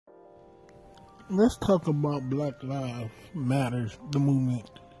Let's talk about Black Lives Matters, the movement.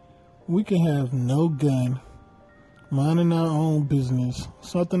 We can have no gun, minding our own business,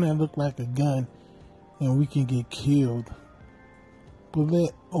 something that look like a gun, and we can get killed. But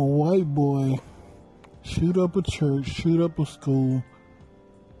let a white boy shoot up a church, shoot up a school,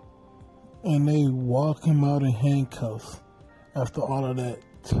 and they walk him out in handcuffs after all of that.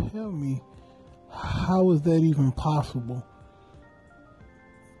 Tell me, how is that even possible?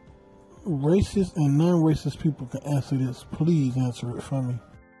 Racist and non-racist people can answer this. Please answer it for me.